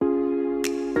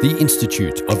The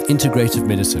Institute of Integrative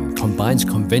Medicine combines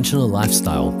conventional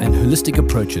lifestyle and holistic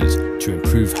approaches to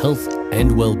improve health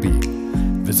and well-being.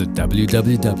 Visit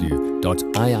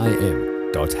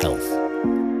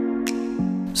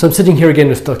www.iim.health. So I'm sitting here again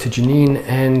with Dr. Janine,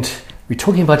 and we're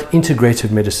talking about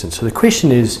integrative medicine. So the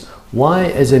question is,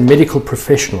 why as a medical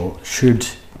professional should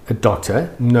a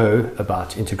doctor know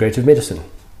about integrative medicine?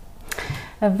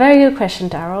 A very good question,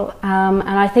 Daryl. And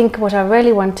I think what I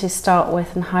really want to start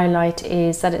with and highlight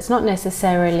is that it's not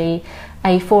necessarily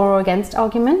a for or against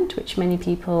argument, which many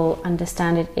people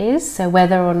understand it is. So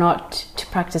whether or not to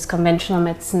practice conventional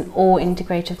medicine or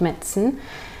integrative medicine.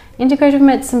 Integrative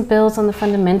medicine builds on the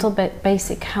fundamental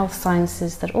basic health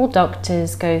sciences that all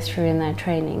doctors go through in their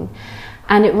training.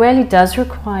 And it really does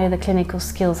require the clinical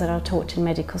skills that are taught in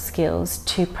medical skills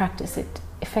to practice it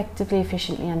effectively,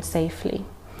 efficiently, and safely.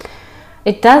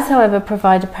 It does, however,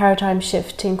 provide a paradigm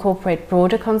shift to incorporate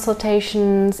broader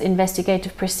consultations,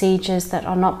 investigative procedures that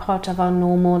are not part of our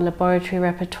normal laboratory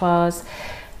repertoires,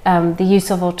 the use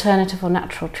of alternative or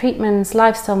natural treatments,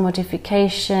 lifestyle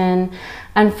modification,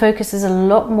 and focuses a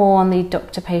lot more on the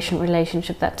doctor-patient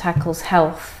relationship that tackles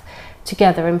health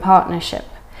together in partnership.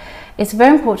 It's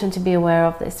very important to be aware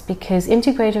of this because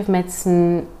integrative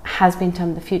medicine has been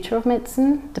termed the future of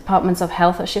medicine. Departments of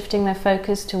health are shifting their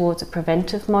focus towards a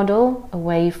preventive model,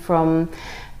 away from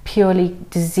purely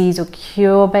disease or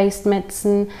cure-based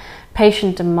medicine.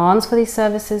 Patient demands for these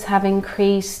services have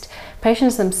increased.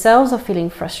 Patients themselves are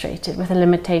feeling frustrated with the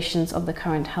limitations of the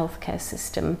current healthcare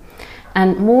system.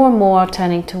 And more are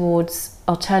turning towards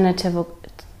alternative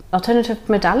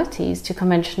modalities to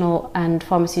conventional and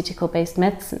pharmaceutical-based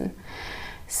medicine.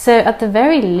 So at the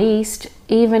very least,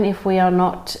 even if we are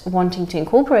not wanting to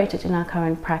incorporate it in our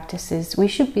current practices, we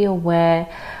should be aware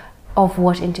of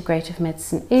what integrative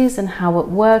medicine is and how it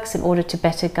works in order to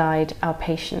better guide our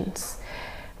patients.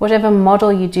 Whatever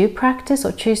model you do practice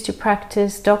or choose to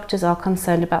practice, doctors are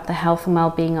concerned about the health and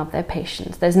well-being of their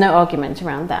patients. There's no argument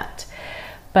around that.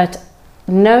 But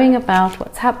knowing about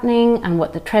what's happening and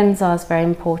what the trends are is very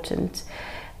important.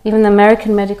 Even the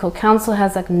American Medical Council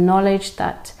has acknowledged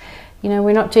that,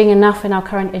 we're not doing enough in our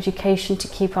current education to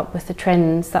keep up with the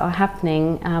trends that are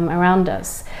happening around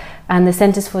us. And the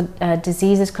Centers for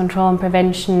Disease Control and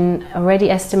Prevention already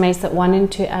estimates that 1 in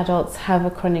 2 adults have a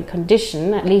chronic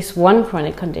condition, at least one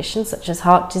chronic condition, such as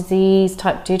heart disease,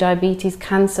 type 2 diabetes,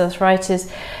 cancer, arthritis.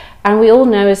 And we all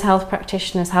know as health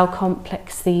practitioners how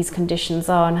complex these conditions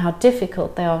are and how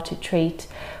difficult they are to treat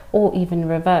or even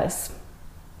reverse.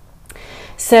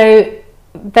 So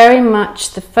very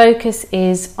much the focus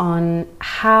is on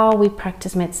how we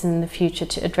practice medicine in the future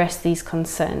to address these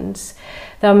concerns.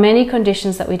 There are many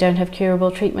conditions that we don't have curable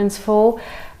treatments for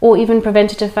or even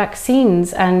preventative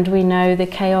vaccines, and we know the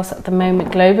chaos at the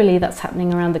moment globally that's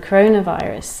happening around the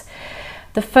coronavirus.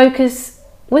 The focus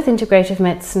with integrative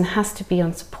medicine has to be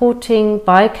on supporting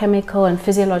biochemical and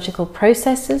physiological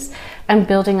processes and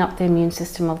building up the immune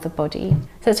system of the body.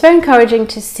 So it's very encouraging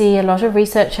to see a lot of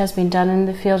research has been done in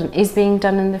the field and is being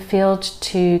done in the field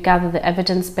to gather the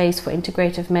evidence base for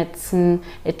integrative medicine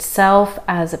itself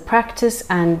as a practice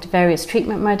and various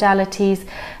treatment modalities.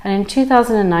 And in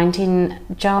 2019,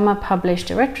 JAMA published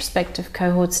a retrospective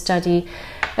cohort study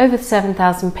over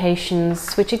 7,000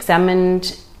 patients which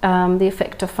examined the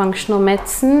effect of functional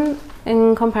medicine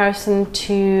in comparison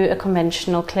to a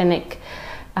conventional clinic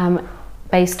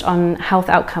based on health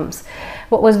outcomes.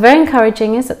 What was very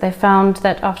encouraging is that they found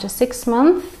that after 6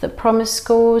 months, the PROMIS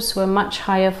scores were much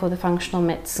higher for the functional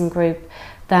medicine group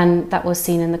than that was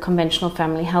seen in the conventional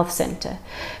family health center.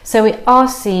 So we are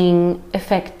seeing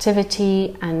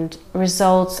effectivity and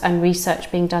results and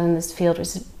research being done in this field,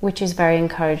 which is very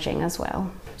encouraging as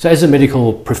well. So as a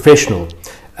medical professional,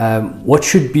 what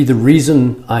should be the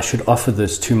reason I should offer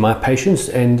this to my patients,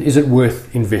 and is it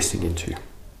worth investing into?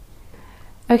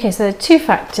 Okay, so there are 2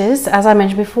 factors. As I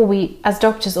mentioned before, we as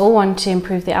doctors all want to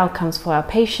improve the outcomes for our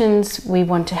patients. We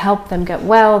want to help them get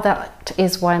well. That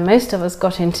is why most of us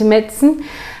got into medicine.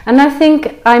 And I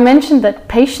think I mentioned that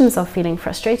patients are feeling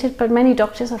frustrated, but many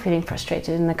doctors are feeling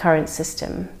frustrated in the current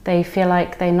system. They feel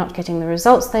like they're not getting the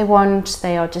results they want.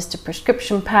 They are just a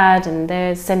prescription pad and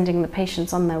they're sending the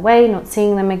patients on their way, not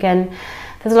seeing them again.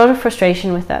 There's a lot of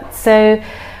frustration with that. So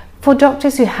for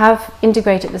doctors who have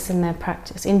integrated this in their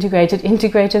practice, integrated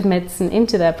integrative medicine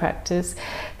into their practice,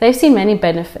 they've seen many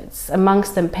benefits.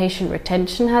 Amongst them, patient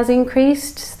retention has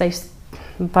increased.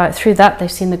 Through that,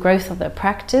 they've seen the growth of their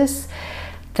practice.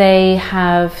 They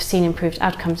have seen improved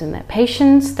outcomes in their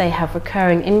patients. They have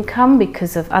recurring income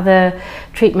because of other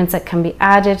treatments that can be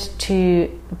added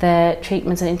to the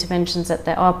treatments and interventions that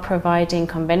they are providing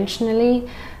conventionally.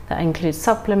 That includes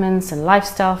supplements and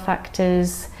lifestyle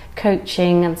factors,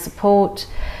 coaching and support.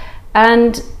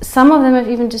 And some of them have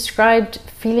even described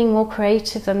feeling more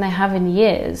creative than they have in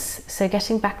years. So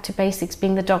getting back to basics,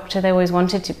 being the doctor they always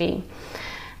wanted to be.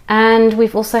 And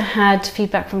we've also had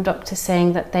feedback from doctors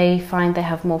saying that they find they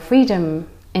have more freedom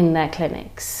in their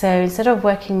clinics. So instead of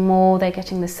working more, they're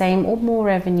getting the same or more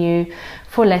revenue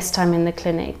for less time in the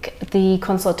clinic. The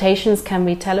consultations can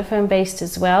be telephone based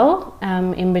as well,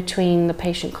 in between the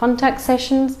patient contact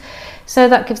sessions. So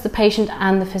that gives the patient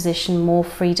and the physician more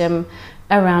freedom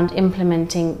around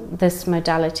implementing this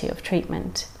modality of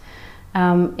treatment.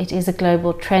 It is a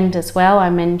global trend as well. I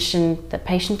mentioned that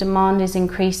patient demand is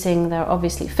increasing. There are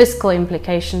obviously fiscal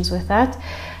implications with that.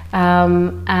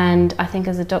 And I think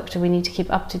as a doctor we need to keep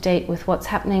up to date with what's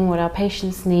happening, what our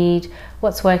patients need,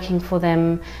 what's working for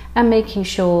them, and making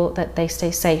sure that they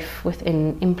stay safe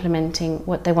within implementing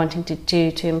what they're wanting to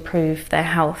do to improve their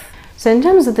health. So in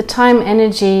terms of the time,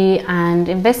 energy and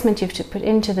investment you have to put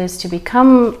into this to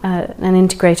become an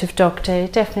integrative doctor,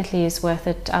 it definitely is worth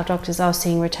it. Our doctors are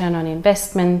seeing return on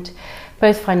investment,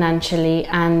 both financially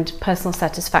and personal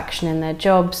satisfaction in their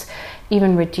jobs,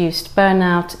 even reduced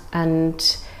burnout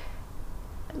and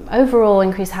overall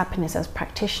increased happiness as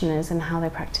practitioners and how they're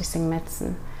practicing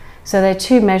medicine. So there are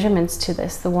two measurements to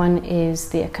this. The one is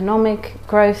the economic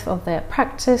growth of their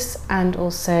practice and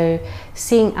also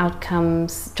seeing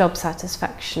outcomes, job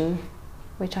satisfaction,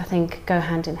 which I think go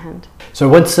hand in hand. So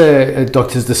once a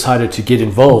doctor's decided to get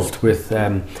involved with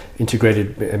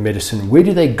integrated medicine, where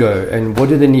do they go and what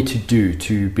do they need to do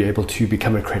to be able to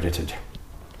become accredited?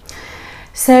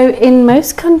 So in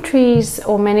most countries,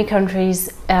 or many countries,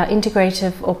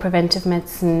 integrative or preventive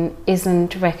medicine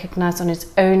isn't recognized on its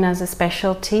own as a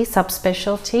specialty,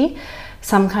 subspecialty.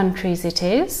 Some countries it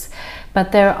is,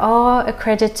 but there are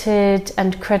accredited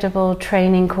and credible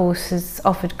training courses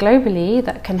offered globally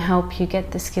that can help you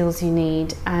get the skills you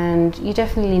need. And you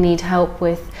definitely need help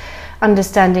with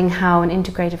understanding how an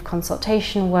integrative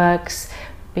consultation works,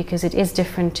 because it is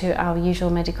different to our usual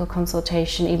medical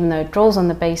consultation, even though it draws on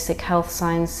the basic health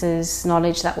sciences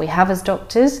knowledge that we have as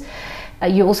doctors.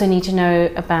 You also need to know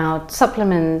about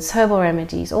supplements, herbal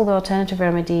remedies, all the alternative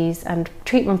remedies and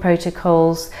treatment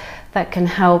protocols that can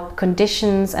help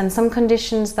conditions, and some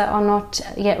conditions that are not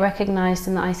yet recognized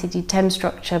in the ICD-10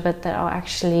 structure but that are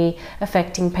actually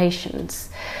affecting patients.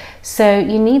 So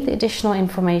you need the additional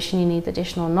information, you need the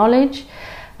additional knowledge.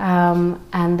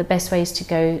 And the best way is to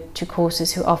go to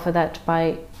courses who offer that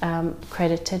by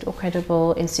accredited or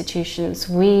credible institutions.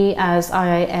 We as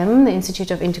IIM, the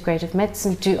Institute of Integrative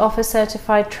Medicine, do offer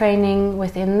certified training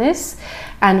within this,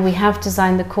 and we have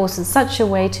designed the course in such a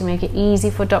way to make it easy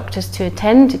for doctors to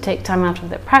attend, to take time out of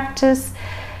their practice.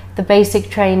 The basic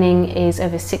training is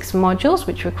over 6 modules,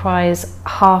 which requires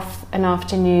half an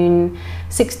afternoon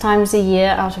 6 times a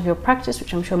year out of your practice,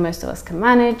 which I'm sure most of us can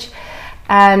manage.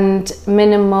 And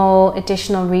minimal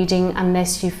additional reading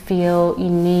unless you feel you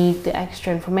need the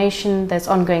extra information. There's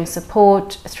ongoing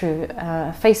support through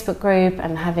a Facebook group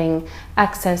and having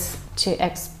access to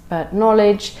expert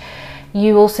knowledge.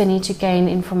 You also need to gain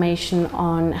information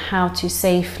on how to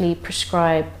safely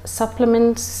prescribe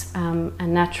supplements and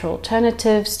natural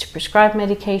alternatives to prescribed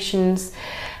medications.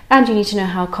 And you need to know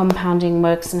how compounding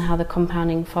works and how the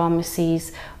compounding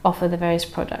pharmacies offer the various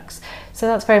products. So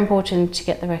that's very important to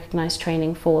get the recognized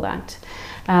training for that.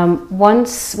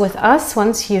 Once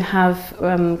you have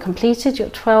completed your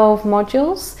 12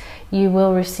 modules, you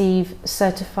will receive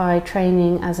certified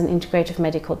training as an integrative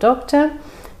medical doctor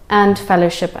and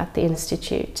fellowship at the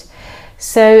Institute.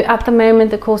 So at the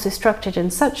moment, the course is structured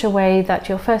in such a way that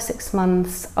your first 6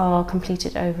 months are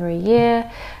completed over a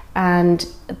year, and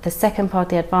the second part,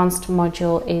 the advanced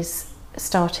module, is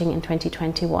starting in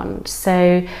 2021.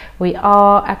 So we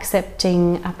are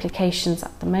accepting applications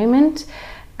at the moment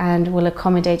and will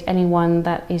accommodate anyone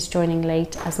that is joining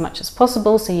late as much as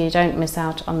possible, so you don't miss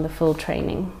out on the full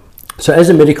training. So as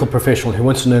a medical professional who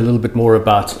wants to know a little bit more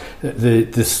about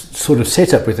this sort of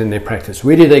setup within their practice,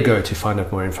 where do they go to find out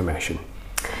more information?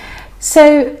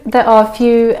 So there are a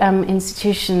few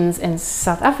institutions in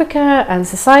South Africa and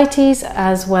societies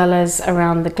as well as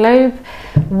around the globe.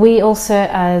 We also,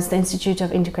 as the Institute of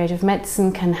Integrative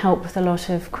Medicine, can help with a lot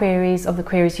of queries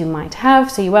you might have.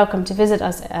 So you're welcome to visit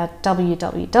us at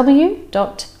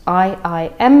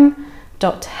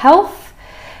www.iim.health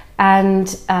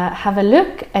and have a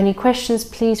look. Any questions,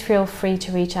 please feel free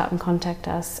to reach out and contact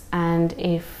us, and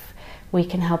if we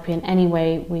can help you in any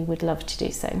way, we would love to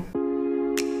do so.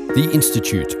 The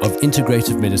Institute of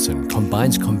Integrative Medicine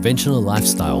combines conventional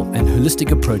lifestyle and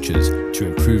holistic approaches to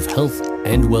improve health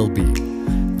and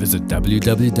well-being. Visit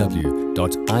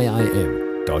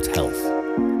www.iim.health.